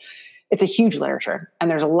field, it's a huge literature.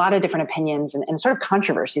 And there's a lot of different opinions and sort of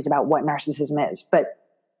controversies about what narcissism is. But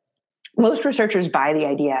most researchers buy the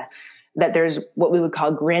idea that there's what we would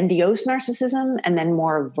call grandiose narcissism and then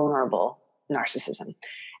more vulnerable narcissism.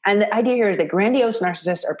 And the idea here is that grandiose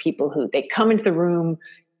narcissists are people who they come into the room,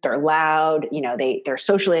 they're loud, they're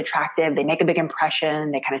socially attractive, they make a big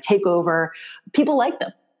impression, they kind of take over. People like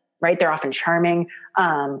them, right? They're often charming.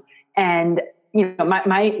 And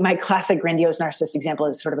my classic grandiose narcissist example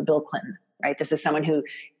is sort of a Bill Clinton, right? This is someone who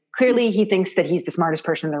clearly he thinks that he's the smartest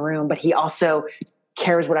person in the room, but he also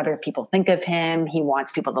cares what other people think of him. He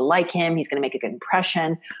wants people to like him. He's going to make a good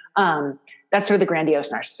impression. That's sort of the grandiose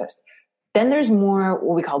narcissist. Then there's more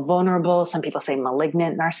what we call vulnerable. Some people say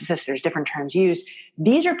malignant narcissists. There's different terms used.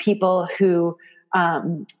 These are people who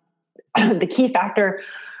The key factor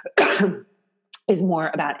is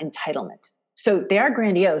more about entitlement. So they are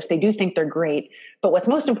grandiose. They do think they're great. But what's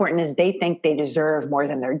most important is they think they deserve more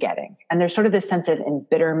than they're getting. And there's sort of this sense of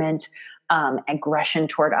embitterment, aggression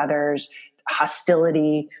toward others,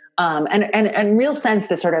 hostility, and real sense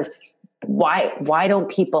that sort of, why don't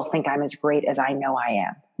people think I'm as great as I know I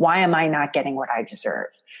am? Why am I not getting what I deserve?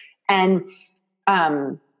 And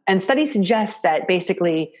studies suggest that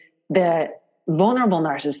basically the vulnerable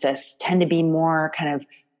narcissists tend to be more kind of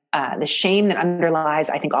the shame that underlies,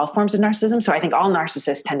 I think, all forms of narcissism. So I think all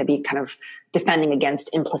narcissists tend to be kind of defending against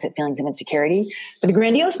implicit feelings of insecurity. But the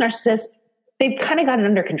grandiose narcissists, they've kind of got it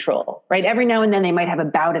under control, right? Every now and then they might have a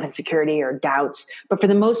bout of insecurity or doubts, but for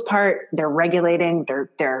the most part, they're regulating,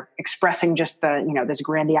 they're expressing just this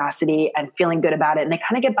grandiosity and feeling good about it. And they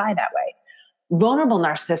kind of get by that way. Vulnerable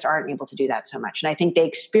narcissists aren't able to do that so much. And I think they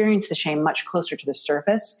experience the shame much closer to the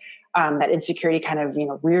surface. That insecurity kind of,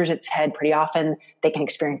 rears its head pretty often. They can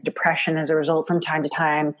experience depression as a result from time to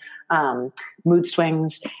time, mood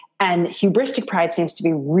swings. And hubristic pride seems to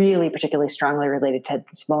be really particularly strongly related to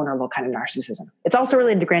this vulnerable kind of narcissism. It's also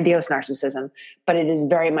related to grandiose narcissism, but it is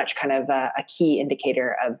very much kind of a key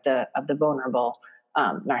indicator of the vulnerable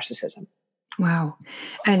narcissism. Wow.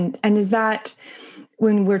 And is that,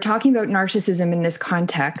 when we're talking about narcissism in this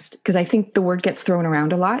context, because I think the word gets thrown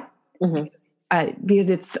around a lot, because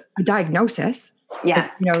it's a diagnosis. Yeah.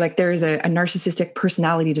 Like there's a narcissistic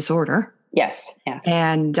personality disorder. Yes. Yeah.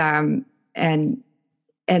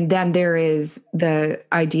 And then there is the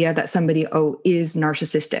idea that somebody, is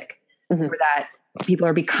narcissistic, or that people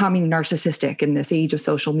are becoming narcissistic in this age of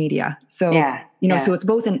social media. So, so it's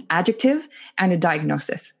both an adjective and a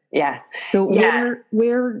diagnosis. Yeah. So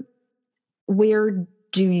where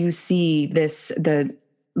do you see the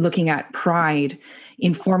looking at pride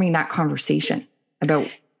informing that conversation about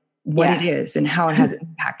what it is and how it has an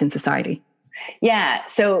impact in society? Yeah.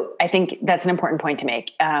 So I think that's an important point to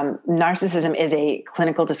make. Narcissism is a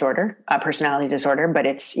clinical disorder, a personality disorder, but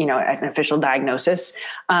it's, an official diagnosis.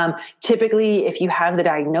 Typically, if you have the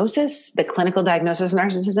diagnosis, the clinical diagnosis of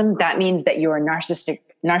narcissism, that means that your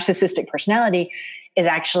narcissistic personality is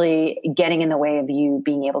actually getting in the way of you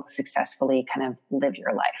being able to successfully kind of live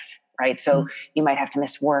your life, right? So you might have to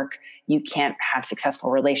miss work. You can't have successful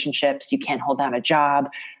relationships. You can't hold down a job.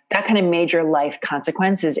 That kind of major life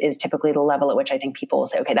consequences is typically the level at which I think people will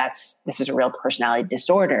say, okay, this is a real personality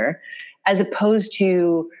disorder, as opposed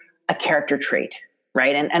to a character trait,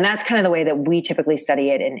 right? And that's kind of the way that we typically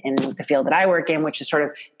study it in the field that I work in, which is sort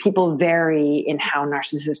of people vary in how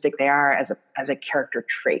narcissistic they are as a character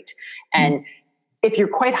trait. And if you're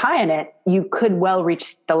quite high in it, you could well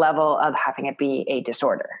reach the level of having it be a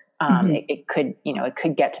disorder. It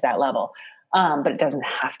could get to that level, but it doesn't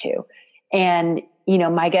have to. And,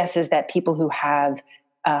 my guess is that people who have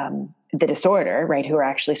the disorder, right, who are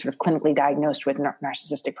actually sort of clinically diagnosed with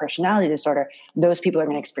narcissistic personality disorder, those people are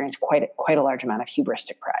going to experience quite a large amount of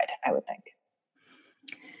hubristic pride, I would think.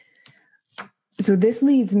 So this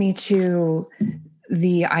leads me to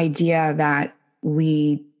the idea that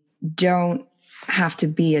we don't have to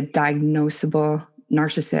be a diagnosable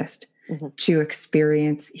narcissist to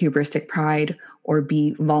experience hubristic pride or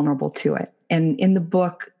be vulnerable to it. And in the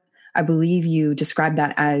book, I believe you describe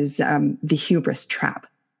that as the hubris trap.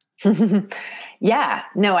 Yeah,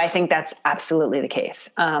 no, I think that's absolutely the case.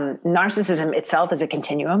 Narcissism itself is a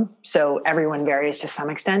continuum, so everyone varies to some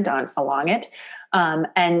extent along it.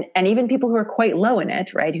 And even people who are quite low in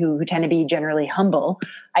it, right, who tend to be generally humble,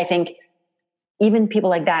 I think even people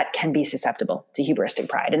like that can be susceptible to hubristic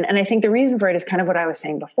pride. And I think the reason for it is kind of what I was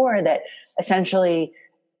saying before, that essentially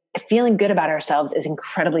feeling good about ourselves is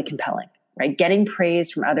incredibly compelling, right? Getting praise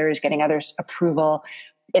from others, getting others' approval,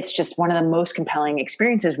 it's just one of the most compelling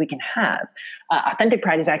experiences we can have. Authentic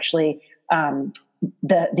pride is actually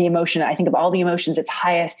the emotion, I think of all the emotions, it's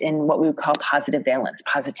highest in what we would call positive valence,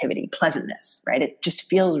 positivity, pleasantness, right? It just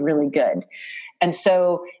feels really good. And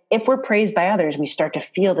so if we're praised by others, we start to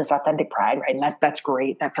feel this authentic pride, right? And that's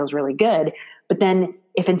great. That feels really good. But then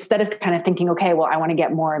if instead of kind of thinking, okay, well, I want to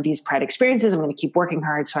get more of these pride experiences, I'm going to keep working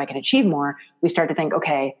hard so I can achieve more, we start to think,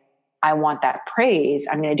 okay, I want that praise.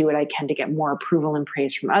 I'm going to do what I can to get more approval and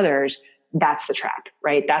praise from others. That's the trap,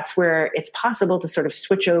 right? That's where it's possible to sort of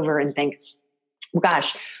switch over and think, well,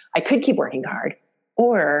 gosh, I could keep working hard,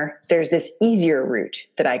 or there's this easier route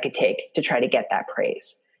that I could take to try to get that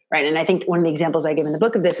praise. Right. And I think one of the examples I give in the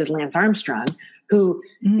book of this is Lance Armstrong, who,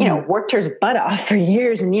 worked his butt off for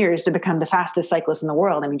years and years to become the fastest cyclist in the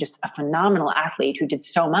world. I mean, just a phenomenal athlete who did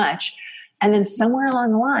so much. And then somewhere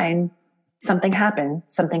along the line, something happened,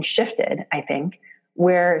 something shifted, I think,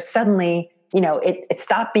 where suddenly it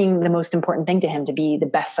stopped being the most important thing to him to be the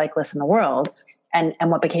best cyclist in the world. And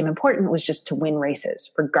what became important was just to win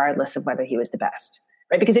races, regardless of whether he was the best,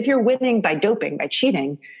 right? Because if you're winning by doping, by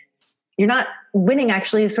cheating, you're not winning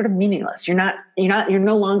actually is sort of meaningless. You're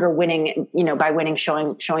no longer winning, by winning,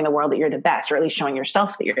 showing the world that you're the best, or at least showing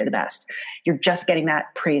yourself that you're the best. You're just getting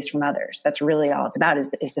that praise from others. That's really all it's about,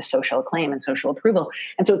 is the social acclaim and social approval.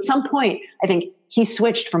 And so at some point, I think he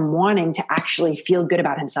switched from wanting to actually feel good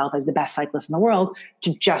about himself as the best cyclist in the world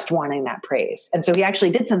to just wanting that praise. And so he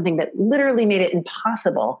actually did something that literally made it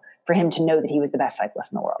impossible for him to know that he was the best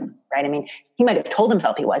cyclist in the world, right? I mean, he might have told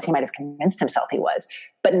himself he was, he might have convinced himself he was,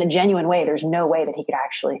 but in a genuine way, there's no way that he could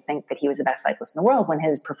actually think that he was the best cyclist in the world when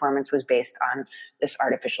his performance was based on this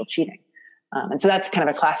artificial cheating. And so that's kind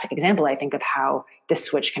of a classic example, I think, of how this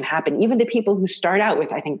switch can happen, even to people who start out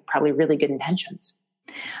with, I think, probably really good intentions.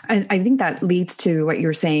 And I think that leads to what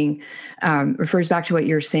you're saying, refers back to what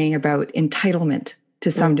you're saying about entitlement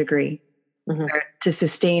to some degree. Mm-hmm. To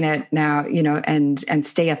sustain it now, and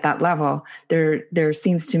stay at that level, there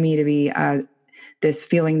seems to me to be this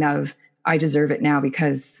feeling of, I deserve it now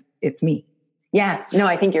because it's me. Yeah, no,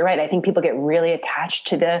 I think you're right. I think people get really attached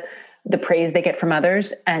to the praise they get from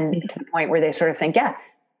others, and to the point where they sort of think, yeah,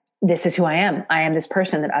 this is who I am. I am this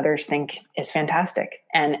person that others think is fantastic,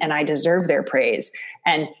 and I deserve their praise.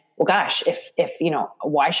 And well, gosh, if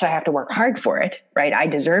why should I have to work hard for it, right? I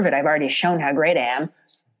deserve it. I've already shown how great I am.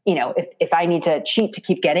 If I need to cheat to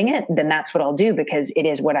keep getting it, then that's what I'll do because it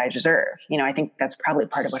is what I deserve. I think that's probably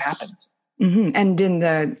part of what happens. Mm-hmm. And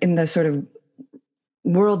in the sort of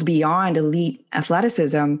world beyond elite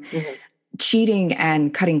athleticism, mm-hmm. cheating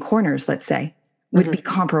and cutting corners, let's say, would mm-hmm. be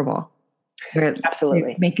comparable.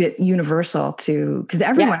 Absolutely. To make it universal because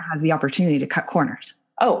everyone has the opportunity to cut corners.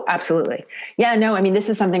 Oh, absolutely. Yeah, no, I mean, this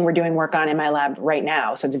is something we're doing work on in my lab right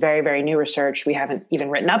now. So it's very, very new research. We haven't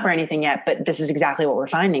even written up or anything yet, but this is exactly what we're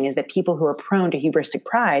finding, is that people who are prone to hubristic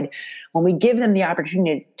pride, when we give them the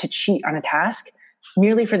opportunity to cheat on a task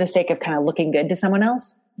merely for the sake of kind of looking good to someone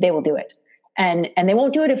else, they will do it. And they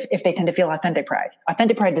won't do it if they tend to feel authentic pride.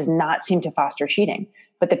 Authentic pride does not seem to foster cheating,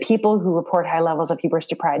 but the people who report high levels of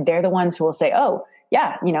hubristic pride, they're the ones who will say, oh,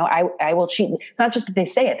 yeah, I will cheat. It's not just that they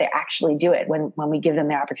say it, they actually do it. When we give them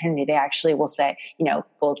the opportunity, they actually will say,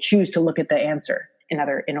 will choose to look at the answer in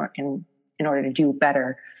order to do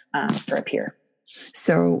better for a peer.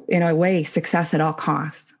 So in a way, success at all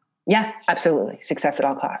costs. Yeah, absolutely. Success at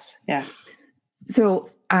all costs. Yeah. So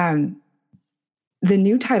the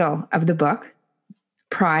new title of the book,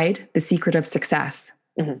 Pride, The Secret of Success.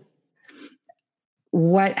 Mm-hmm.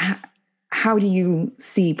 How do you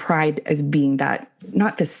see pride as being that,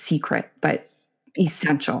 not the secret, but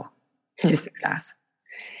essential to success?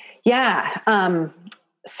 Yeah.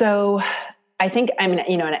 So I think, and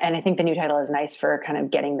I think the new title is nice for kind of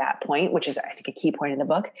getting that point, which is, I think, a key point in the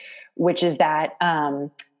book, which is that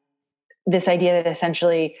this idea that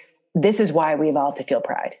essentially this is why we evolved to feel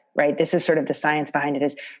pride, right? This is sort of the science behind it,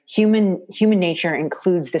 is human nature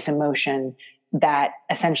includes this emotion that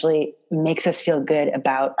essentially makes us feel good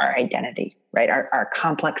about our identity, right? Our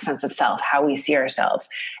complex sense of self, how we see ourselves.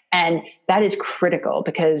 And that is critical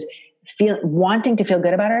because wanting to feel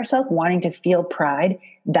good about ourselves, wanting to feel pride,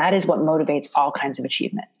 that is what motivates all kinds of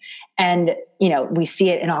achievement. And, we see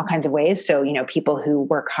it in all kinds of ways. So, people who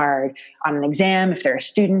work hard on an exam, if they're a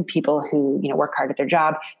student, people who, work hard at their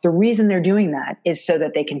job, the reason they're doing that is so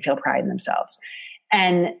that they can feel pride in themselves.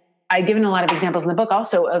 And I've given a lot of examples in the book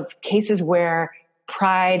also of cases where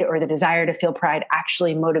pride or the desire to feel pride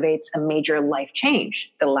actually motivates a major life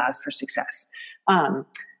change that allows for success.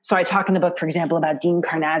 So I talk in the book, for example, about Dean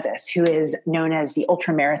Karnazes, who is known as the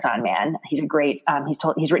ultra marathon man. He's a great,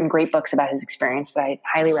 he's written great books about his experience that I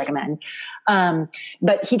highly recommend.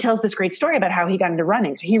 But he tells this great story about how he got into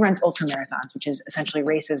running. So he runs ultra marathons, which is essentially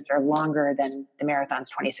races that are longer than the marathon's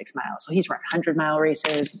 26 miles. So he's run 100-mile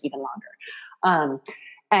races, even longer.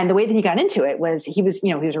 And the way that he got into it was he was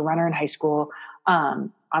a runner in high school,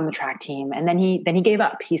 on the track team. And then he gave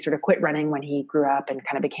up. He sort of quit running when he grew up and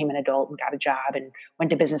kind of became an adult and got a job and went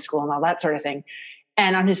to business school and all that sort of thing.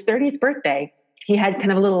 And on his 30th birthday, he had kind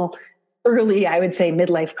of a little early, I would say,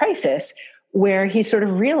 midlife crisis where he sort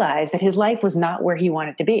of realized that his life was not where he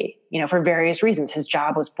wanted to be, for various reasons. His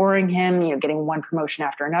job was boring him, getting one promotion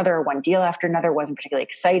after another, one deal after another wasn't particularly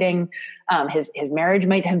exciting. His marriage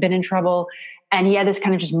might have been in trouble. And he had this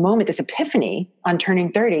kind of just moment, this epiphany on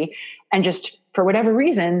turning 30, and just for whatever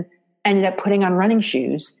reason, ended up putting on running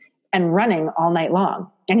shoes and running all night long.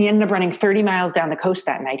 And he ended up running 30 miles down the coast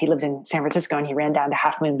that night. He lived in San Francisco and he ran down to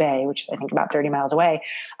Half Moon Bay, which is I think about 30 miles away.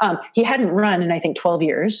 He hadn't run in I think 12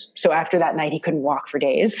 years. So after that night, he couldn't walk for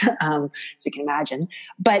days. So you can imagine.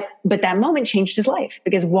 But that moment changed his life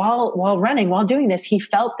because while running, while doing this, he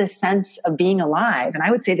felt this sense of being alive. And I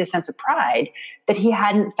would say this sense of pride that he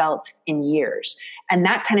hadn't felt in years. And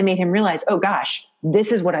that kind of made him realize, oh gosh,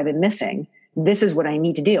 this is what I've been missing. This is what I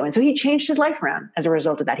need to do. And so he changed his life around as a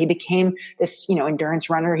result of that. He became this, endurance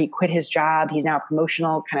runner. He quit his job. He's now a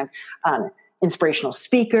promotional kind of inspirational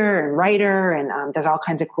speaker and writer and does all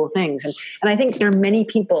kinds of cool things. And I think there are many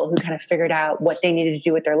people who kind of figured out what they needed to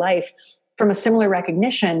do with their life from a similar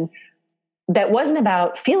recognition that wasn't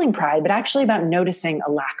about feeling pride, but actually about noticing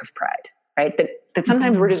a lack of pride, right? That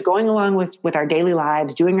sometimes we're just going along with our daily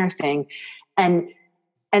lives, doing our thing. And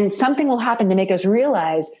something will happen to make us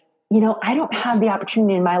realize, I don't have the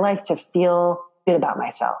opportunity in my life to feel good about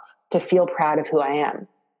myself, to feel proud of who I am.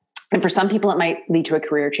 And for some people, it might lead to a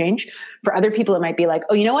career change. For other people, it might be like,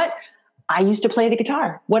 oh, you know what? I used to play the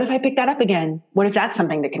guitar. What if I pick that up again? What if that's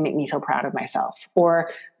something that can make me feel proud of myself? Or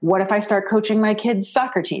what if I start coaching my kids'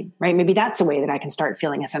 soccer team, right? Maybe that's a way that I can start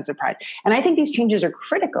feeling a sense of pride. And I think these changes are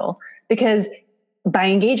critical because by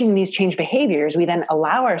engaging in these change behaviors, we then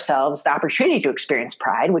allow ourselves the opportunity to experience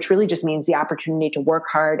pride, which really just means the opportunity to work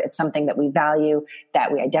hard at something that we value,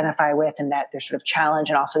 that we identify with, and that there's sort of challenge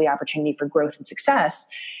and also the opportunity for growth and success.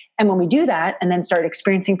 And when we do that and then start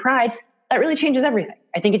experiencing pride, that really changes everything.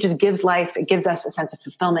 I think it just gives it gives us a sense of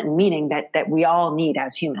fulfillment and meaning that we all need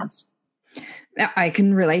as humans. I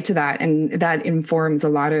can relate to that. And that informs a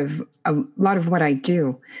lot of what I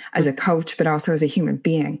do as a coach, but also as a human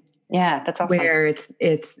being. Yeah, that's awesome. Where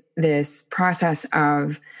it's this process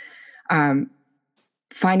of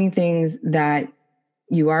finding things that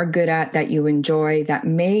you are good at, that you enjoy, that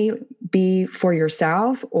may be for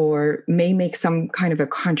yourself or may make some kind of a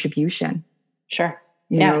contribution. Sure.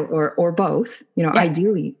 You know, or both.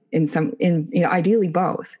 Ideally ideally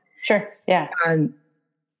both. Sure. Yeah.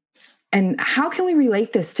 And how can we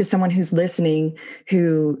relate this to someone who's listening,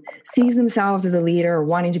 who sees themselves as a leader or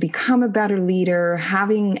wanting to become a better leader,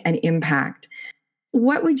 having an impact?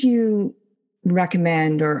 What would you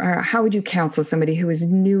recommend or how would you counsel somebody who is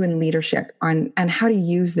new in leadership on how to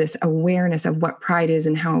use this awareness of what pride is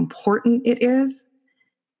and how important it is?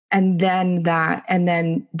 And then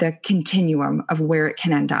the continuum of where it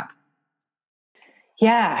can end up?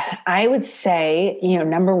 Yeah, I would say,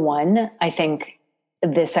 number one, I think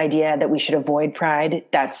this idea that we should avoid pride,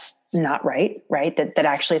 that's not right? That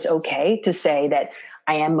actually it's okay to say that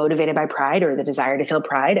I am motivated by pride or the desire to feel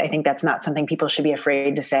pride. I think that's not something people should be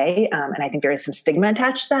afraid to say. And I think there is some stigma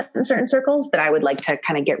attached to that in certain circles that I would like to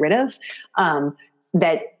kind of get rid of.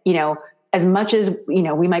 As much as,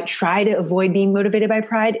 we might try to avoid being motivated by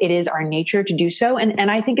pride, it is our nature to do so. And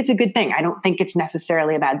I think it's a good thing. I don't think it's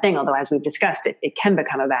necessarily a bad thing, although as we've discussed, it can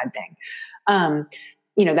become a bad thing.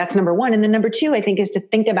 That's number one. And then number two, I think, is to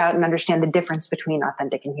think about and understand the difference between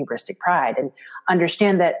authentic and hubristic pride, and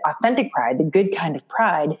understand that authentic pride, the good kind of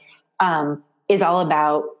pride, is all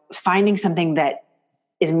about finding something that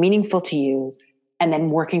is meaningful to you and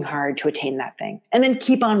then working hard to attain that thing, and then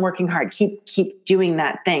keep on working hard, keep doing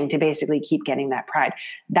that thing to basically keep getting that pride.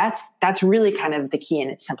 That's really kind of the key in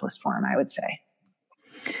its simplest form, I would say.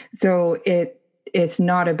 So it's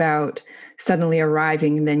not about suddenly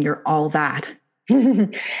arriving and then you're all that.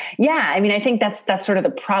 Yeah. I mean, I think that's sort of the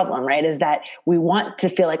problem, right? Is that we want to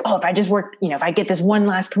feel like, oh, if I just work, if I get this one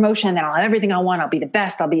last promotion, then I'll have everything I want. I'll be the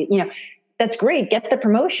best. I'll be, that's great. Get the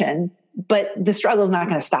promotion, but the struggle is not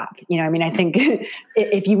going to stop. I think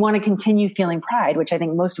if you want to continue feeling pride, which I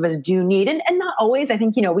think most of us do need, and not always, I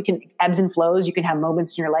think, we can ebbs and flows. You can have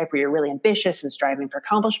moments in your life where you're really ambitious and striving for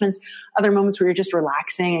accomplishments, other moments where you're just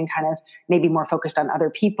relaxing and kind of maybe more focused on other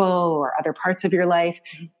people or other parts of your life.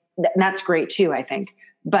 That's great too, I think.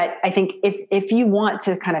 But I think if you want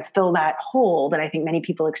to kind of fill that hole that I think many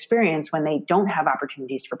people experience when they don't have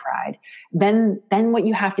opportunities for pride, then what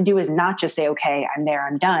you have to do is not just say, okay, I'm there,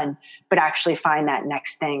 I'm done, but actually find that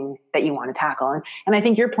next thing that you want to tackle. And I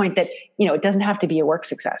think your point that, it doesn't have to be a work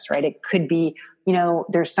success, right? It could be,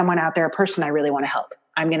 there's someone out there, a person I really want to help.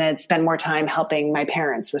 I'm going to spend more time helping my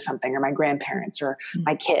parents with something, or my grandparents, or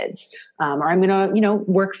my kids. Or I'm going to,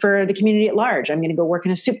 work for the community at large. I'm going to go work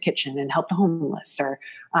in a soup kitchen and help the homeless, or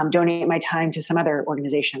donate my time to some other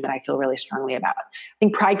organization that I feel really strongly about. I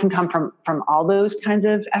think pride can come from all those kinds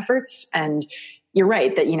of efforts. And you're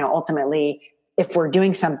right that, ultimately, if we're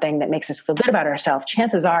doing something that makes us feel good about ourselves,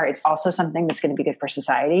 chances are it's also something that's going to be good for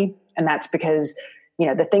society. And that's because,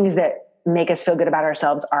 the things that make us feel good about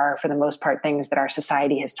ourselves are, for the most part, things that our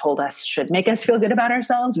society has told us should make us feel good about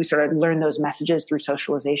ourselves. We sort of learn those messages through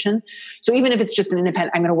socialization. So even if it's just an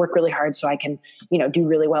independent, I'm going to work really hard so I can, do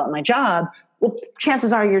really well at my job. Well,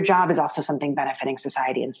 chances are your job is also something benefiting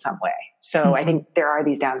society in some way. So I think there are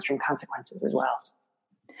these downstream consequences as well.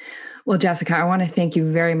 Well, Jessica, I want to thank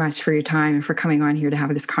you very much for your time and for coming on here to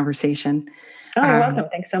have this conversation. Oh, you're welcome.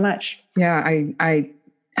 Thanks so much. Yeah, I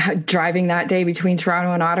driving that day between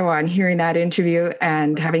Toronto and Ottawa and hearing that interview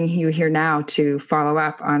and having you here now to follow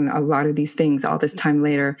up on a lot of these things all this time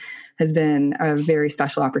later has been a very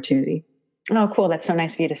special opportunity. Oh, cool. That's so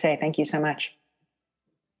nice of you to say. Thank you so much.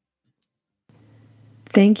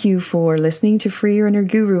 Thank you for listening to Free Your Inner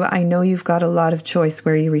Guru. I know you've got a lot of choice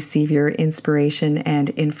where you receive your inspiration and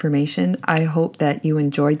information. I hope that you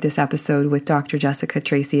enjoyed this episode with Dr. Jessica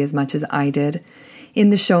Tracy as much as I did. In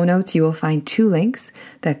the show notes, you will find 2 links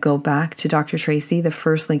that go back to Dr. Tracy. The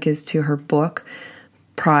first link is to her book,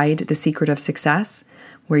 Pride, The Secret of Success,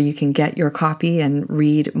 where you can get your copy and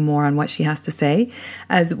read more on what she has to say.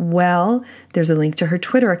 As well, there's a link to her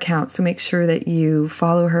Twitter account, so make sure that you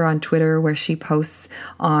follow her on Twitter, where she posts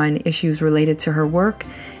on issues related to her work.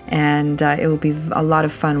 And it will be a lot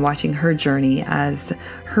of fun watching her journey as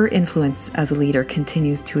her influence as a leader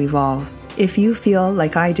continues to evolve. If you feel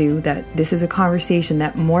like I do that this is a conversation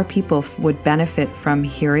that more people would benefit from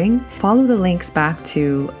hearing, follow the links back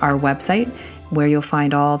to our website, where you'll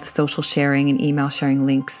find all the social sharing and email sharing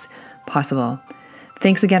links possible.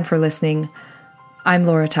 Thanks again for listening. I'm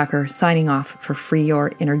Laura Tucker, signing off for Free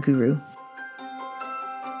Your Inner Guru.